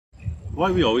Why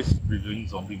are we always reviewing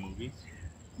zombie movies?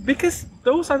 Because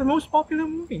those are the most popular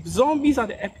movies. Zombies are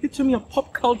the epitome of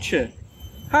pop culture.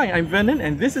 Hi, I'm Vernon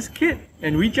and this is Kit,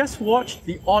 and we just watched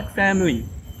The Odd Family.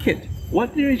 Kit,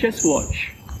 what did we just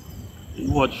watch? We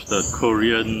watched the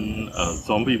Korean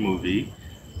zombie movie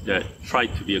that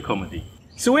tried to be a comedy.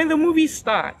 So when this movie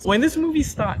starts,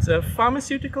 a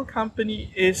pharmaceutical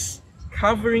company is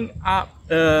covering up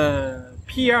a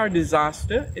PR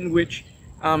disaster in which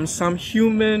some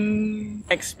human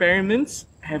experiments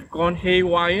have gone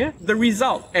haywire. The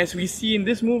result, as we see in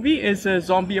this movie, is a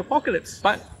zombie apocalypse.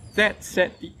 But that's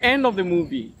at the end of the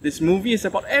movie. This movie is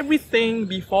about everything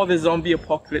before the zombie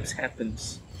apocalypse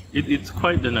happens. It's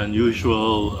quite an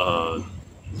unusual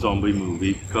zombie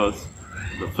movie because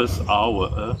the first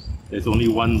hour there's only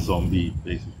one zombie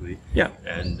basically. Yeah.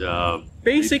 And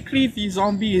basically the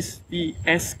zombie is the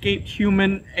escaped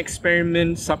human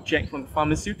experiment subject from the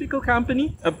pharmaceutical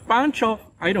company. A bunch of,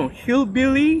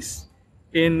 hillbillies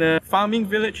in a farming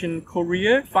village in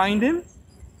Korea find him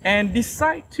and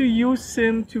decide to use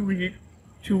him to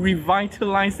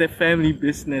revitalize their family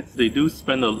business. They do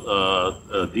spend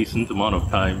a decent amount of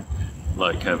time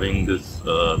like having this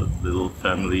little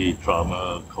family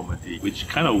drama comedy, which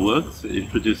kind of works. It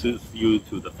introduces you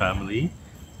to the family,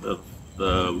 the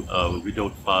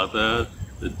widowed father,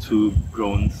 the two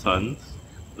grown sons,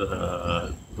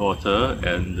 the daughter,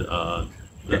 and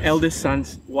the eldest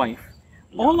son's wife.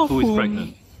 All of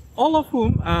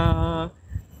whom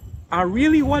are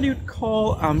really what you'd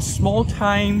call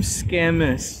small-time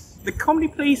scammers. The comedy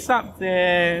plays up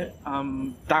their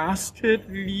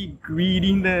dastardly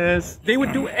greediness. They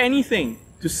would do anything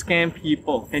to scam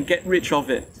people and get rich of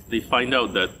it. They find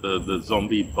out that the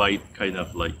zombie bite kind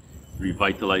of like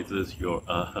revitalizes your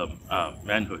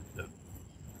manhood.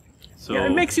 So yeah,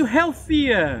 it makes you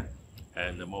healthier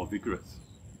and more vigorous.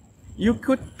 You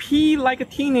could pee like a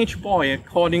teenage boy,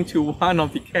 according to one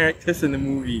of the characters in the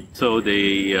movie. So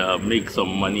they make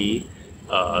some money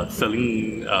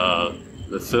selling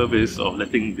the service of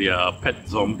letting their pet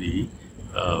zombie,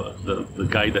 the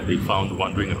guy that they found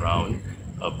wandering around,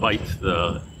 bite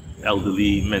the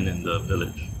elderly men in the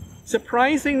village.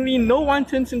 Surprisingly, no one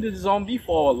turns into the zombie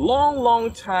for a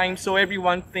long time, so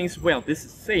everyone thinks, well, this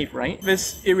is safe, right?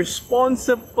 This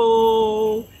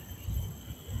irresponsible...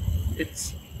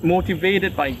 It's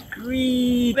motivated by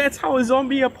greed. That's how a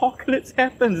zombie apocalypse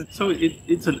happens. So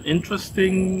it's an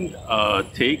interesting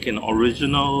take, an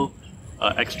original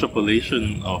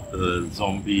extrapolation of the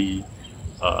zombie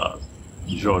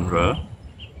genre,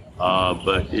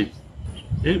 but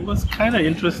it was kind of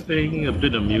interesting, a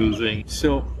bit amusing.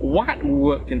 So what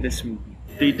worked in this movie?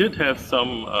 They did have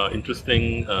some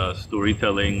interesting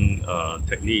storytelling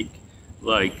technique.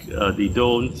 Like they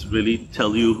don't really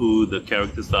tell you who the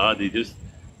characters are. They just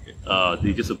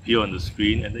appear on the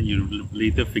screen, and then you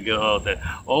later figure out that,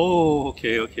 oh,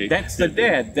 okay. That's the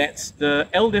dad, that's the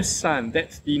eldest son,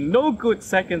 that's the no good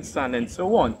second son, and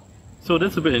so on. So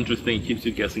that's a bit interesting. It keeps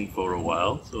you guessing for a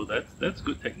while. So that's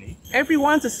good technique.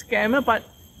 Everyone's a scammer, but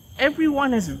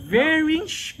everyone has varying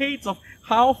shades of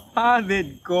how far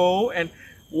they'd go and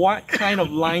what kind of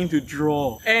line to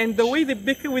draw. And the way they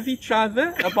bicker with each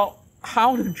other about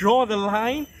how to draw the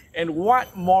line and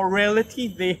what morality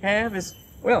they have is,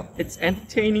 well, it's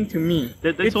entertaining to me.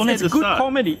 It's good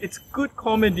comedy. It's good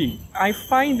comedy. I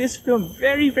find this film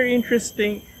very, very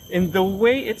interesting in the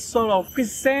way it sort of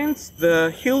presents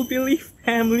the hillbilly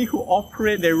family who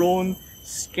operate their own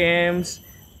scams.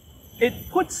 It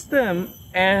puts them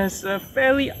as a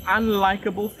fairly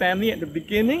unlikable family at the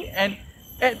beginning, and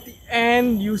at the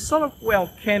end you sort of,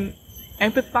 can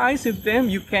empathize with them.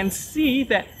 You can see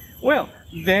that,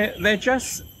 they're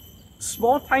just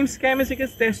small-time scammers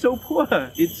because they're so poor.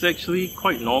 It's actually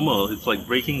quite normal. It's like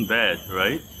Breaking Bad,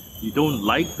 right? You don't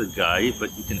like the guy,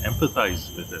 but you can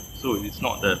empathize with him. So it's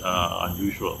not that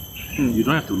unusual. You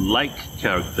don't have to like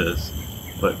characters,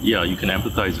 but yeah, you can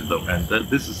empathize with them. And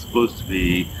this is supposed to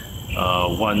be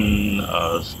one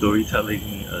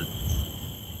storytelling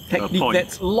technique point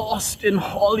that's lost in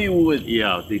Hollywood.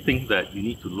 Yeah, they think that you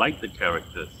need to like the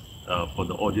characters for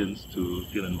the audience to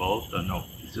feel involved. No,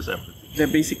 it's just empathy. They're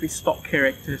basically stock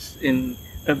characters in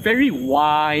a very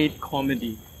wide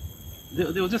comedy.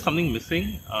 There was just something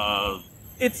missing.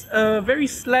 It's a very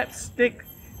slapstick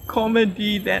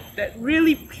comedy that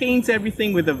really paints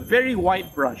everything with a very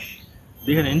wide brush.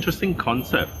 They had an interesting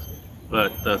concept,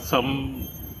 but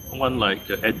someone like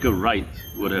Edgar Wright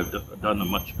would have done a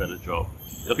much better job.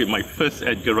 Okay, my first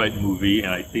Edgar Wright movie,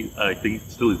 and I think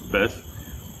still his best,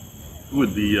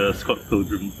 would be Scott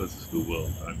Pilgrim vs. the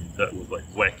World. I mean, that was like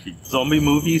wacky. Zombie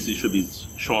movies, it should be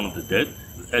Shaun of the Dead.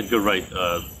 Edgar Wright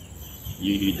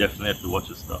you definitely have to watch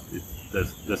the stuff.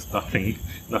 There's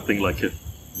nothing like it.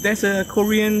 There's a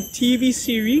Korean TV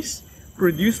series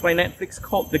produced by Netflix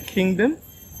called The Kingdom,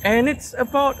 and it's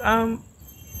about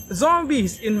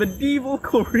zombies in medieval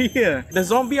Korea. The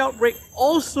zombie outbreak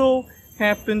also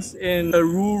happens in a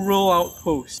rural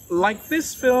outpost. Like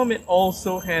this film, it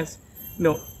also has,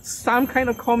 some kind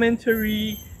of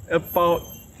commentary about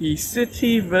the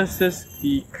city versus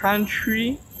the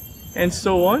country and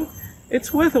so on.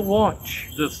 It's worth a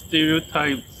watch. The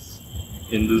stereotypes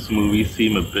in this movie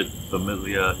seem a bit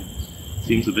familiar. It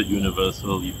seems a bit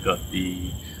universal. You've got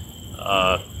the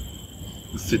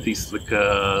city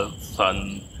slicker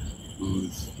son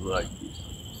who's like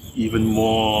even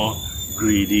more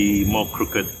greedy, more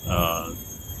crooked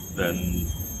than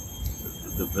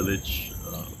the village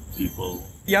people.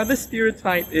 The other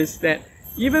stereotype is that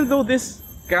even though this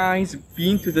guy's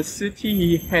been to the city,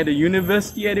 he had a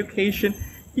university education,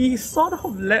 he sort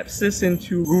of lapses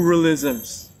into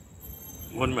ruralisms.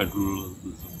 What about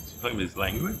ruralisms? Talking about his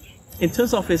language? In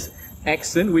terms of his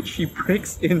accent, which he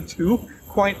breaks into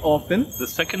quite often. The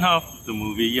second half of the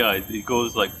movie, it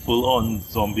goes like full-on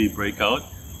zombie breakout,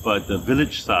 but the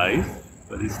village size,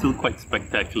 but it's still quite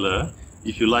spectacular.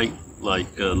 If you like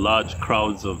large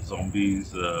crowds of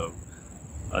zombies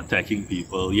attacking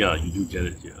people, you do get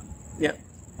it here. Yeah,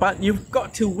 but you've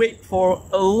got to wait for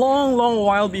a long, long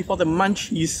while before the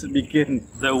munchies begin.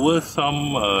 There were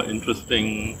some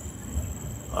interesting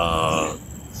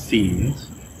scenes,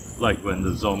 like when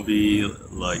the zombie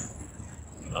likes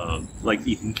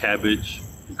eating cabbage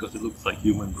because it looks like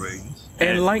human brains,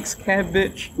 and likes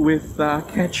cabbage with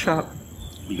ketchup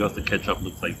because the ketchup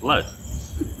looks like blood.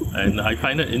 And I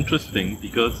find it interesting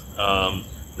because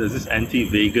there's this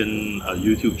anti-vegan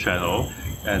YouTube channel,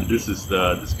 and this is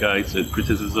this guy's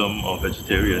criticism of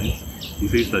vegetarians. He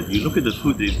says that you look at the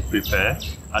food they prepare,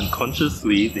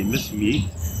 unconsciously they miss meat,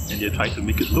 and they're trying to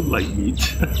make it look like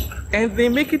meat. And they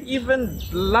make it even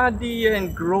bloodier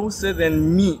and grosser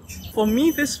than meat. For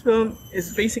me, this film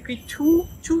is basically two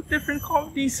different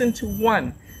comedies into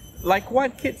one. Like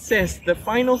what Kit says, the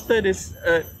final third is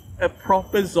a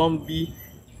proper zombie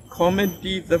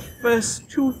comedy. The first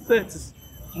 2/3 is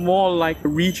more like a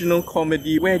regional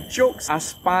comedy where jokes are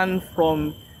spun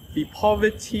from the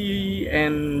poverty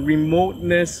and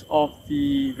remoteness of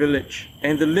the village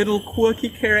and the little quirky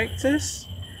characters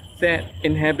that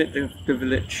inhabit the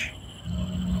village.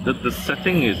 The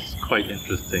setting is quite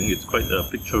interesting. It's quite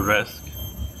picturesque.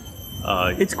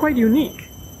 It's quite unique.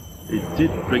 It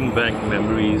did bring back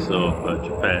memories of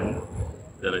Japan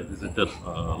that I visited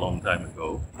a long time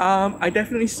ago. I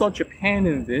definitely saw Japan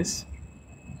in this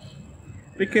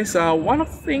because one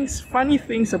of the funny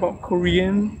things about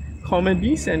Korean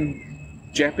comedies and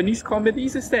Japanese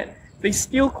comedies is that they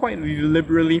steal quite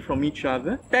liberally from each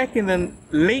other. Back in the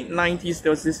late 90s,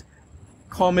 there was this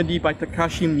comedy by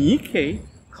Takashi Miike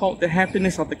called The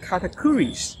Happiness of the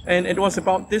Katakuris. And it was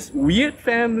about this weird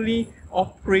family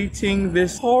operating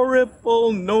this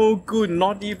horrible, no good,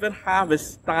 not even half a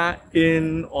star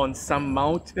inn on some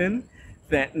mountain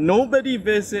that nobody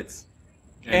visits.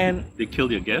 And they kill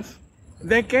their guests?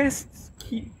 Their guests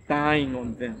keep dying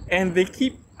on them. And they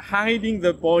keep hiding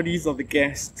the bodies of the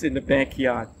guests in the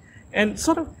backyard. And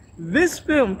sort of, this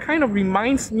film kind of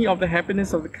reminds me of The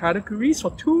Happiness of the Katakuris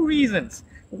for two reasons.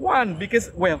 One,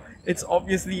 because, well, it's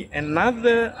obviously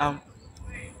another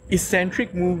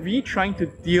eccentric movie trying to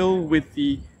deal with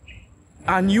the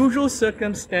unusual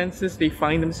circumstances they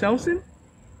find themselves in.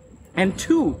 And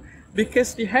two,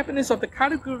 because The Happiness of the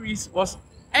Katakuris was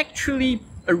actually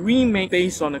a remake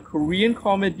based on a Korean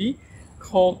comedy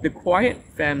called The Quiet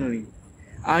Family.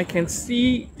 I can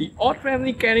see The Odd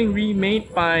Family getting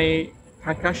remade by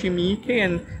Takashi Miike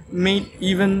and made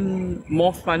even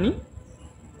more funny,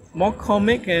 more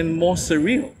comic and more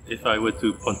surreal. If I were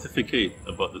to pontificate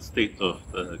about the state of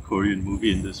the Korean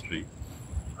movie industry,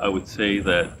 I would say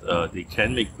that they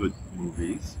can make good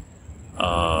movies.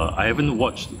 I haven't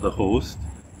watched The Host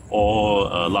or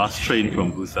Last Train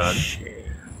from Busan,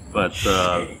 but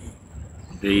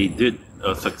they did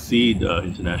succeed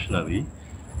internationally.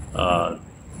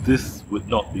 This would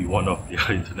not be one of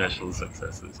their international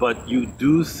successes. But you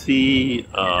do see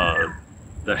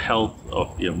the health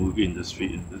of their movie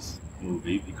industry in this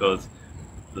movie because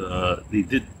they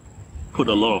did put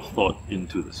a lot of thought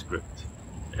into the script.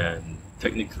 And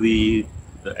technically,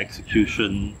 the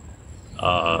execution,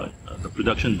 the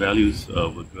production values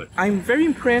were good. I'm very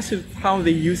impressed with how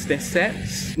they use their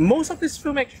sets. Most of this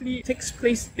film actually takes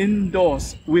place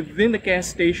indoors, within the gas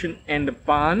station and the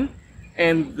barn,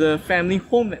 and the family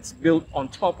home that's built on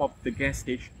top of the gas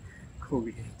station.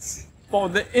 Koreans. For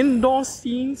the indoor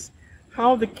scenes,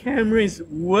 how the camera is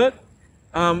worked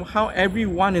how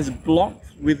everyone is blocked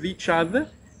with each other.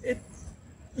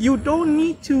 You don't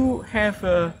need to have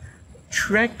a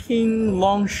tracking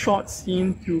long shot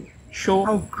scene to show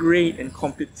how great and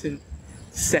competent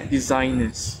set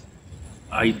designers.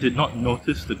 I did not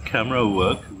notice the camera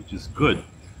work, which is good.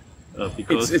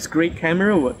 Because it's great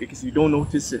camera work because you don't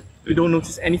notice it. You don't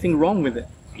notice anything wrong with it.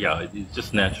 yeah, it's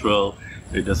just natural.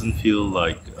 It doesn't feel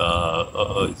like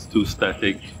it's too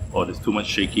static or there's too much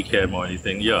shaky cam or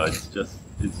anything. Yeah, it's just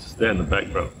there in the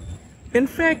background. In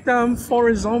fact, for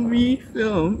a zombie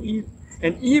film,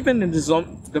 and even in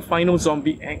the final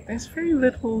zombie act, there's very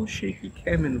little shaky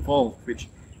cam involved, which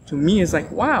to me is like,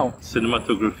 wow.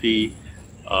 Cinematography,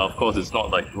 of course, it's not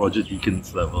like Roger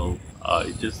Deakins level.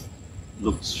 It just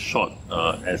looks shot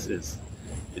as is.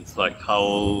 It's like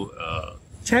how a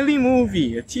TV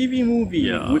movie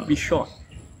would be shot,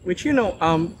 which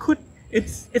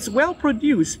it's well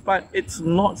produced, but it's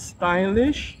not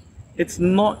stylish. It's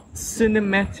not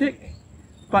cinematic.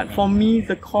 But for me,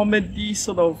 the comedy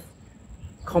sort of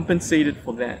compensated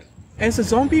for that. As a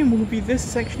zombie movie, this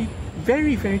is actually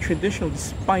very, very traditional,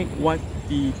 despite what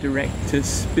the director's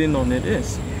spin on it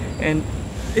is. And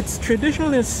it's traditional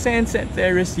in the sense that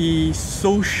there is the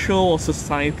social or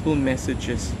societal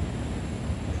messages.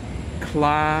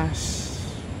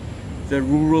 Class, the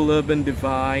rural-urban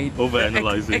divide,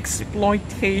 overanalyzing,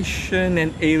 exploitation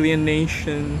and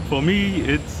alienation. For me,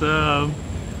 it's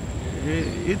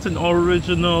an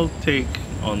original take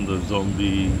on the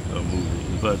zombie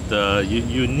movie, but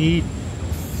you need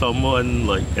someone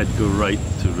like Edgar Wright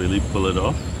to really pull it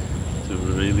off, to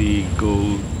really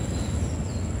go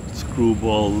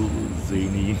screwball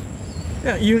zany.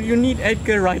 Yeah, you need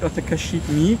Edgar Wright or Takashi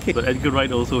Miike. But Edgar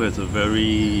Wright also has a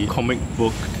very comic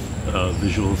book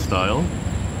visual style.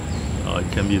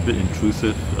 It can be a bit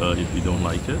intrusive if you don't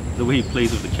like it. The way he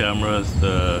plays with the cameras,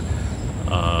 the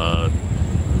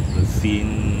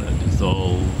scene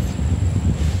dissolves.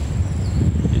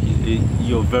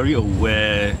 You're very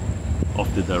aware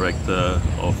of the director,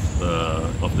 of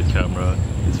the camera.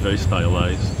 It's very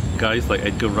stylized. Guys like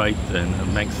Edgar Wright and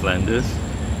Max Landis,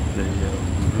 they are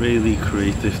really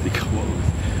creative. They come up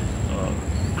with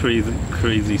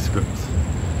crazy scripts.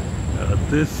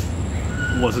 This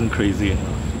wasn't crazy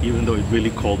enough, even though it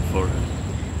really called for it.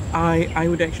 I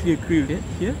would actually agree with it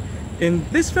here. And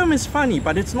this film is funny,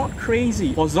 but it's not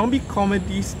crazy. For zombie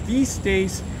comedies these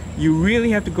days, you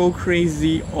really have to go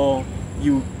crazy or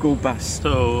you go bust.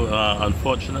 So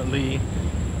unfortunately,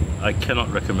 I cannot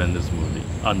recommend this movie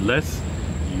unless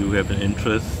you have an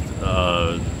interest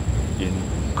in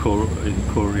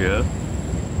Korea.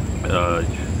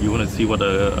 You want to see what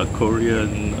a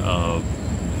Korean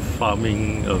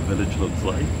farming village looks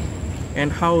like,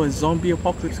 and how a zombie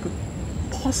apocalypse could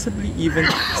possibly even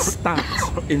start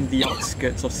in the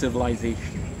outskirts of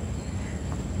civilization.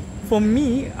 For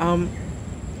me,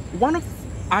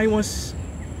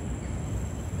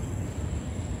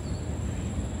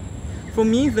 For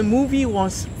me, the movie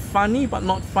was funny, but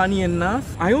not funny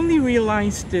enough. I only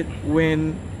realized it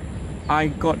when I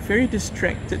got very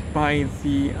distracted by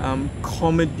the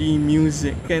comedy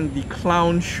music and the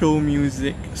clown show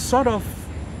music. Sort of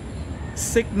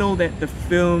signal that the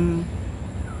film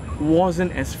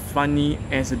wasn't as funny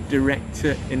as the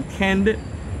director intended,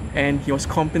 and he was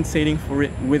compensating for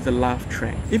it with a laugh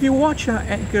track. If you watch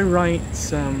Edgar Wright's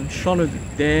Shaun of the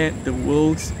Dead, The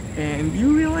Wolves, and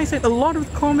you realize that a lot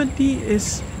of comedy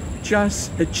is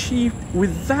just achieved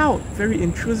without very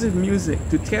intrusive music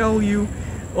to tell you,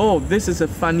 oh, this is a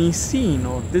funny scene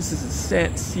or this is a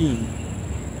sad scene.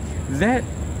 That,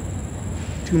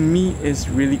 to me, is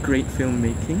really great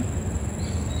filmmaking,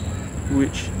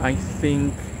 which I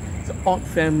think The Odd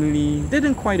Family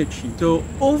didn't quite achieve. So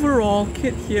overall,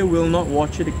 Kit here will not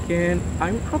watch it again.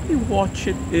 I would probably watch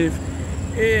it if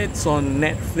it's on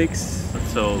Netflix.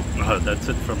 So that's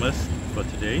it from us for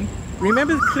today.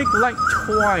 Remember to click like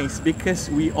twice because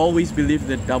we always believe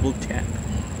the double tap.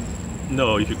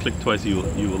 No, if you click twice, you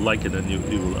will like it and you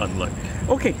will unlike.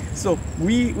 Okay, so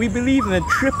we believe in a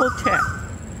triple tap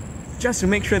just to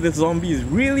make sure the zombie is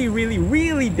really, really,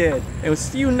 really dead. And we'll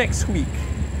see you next week.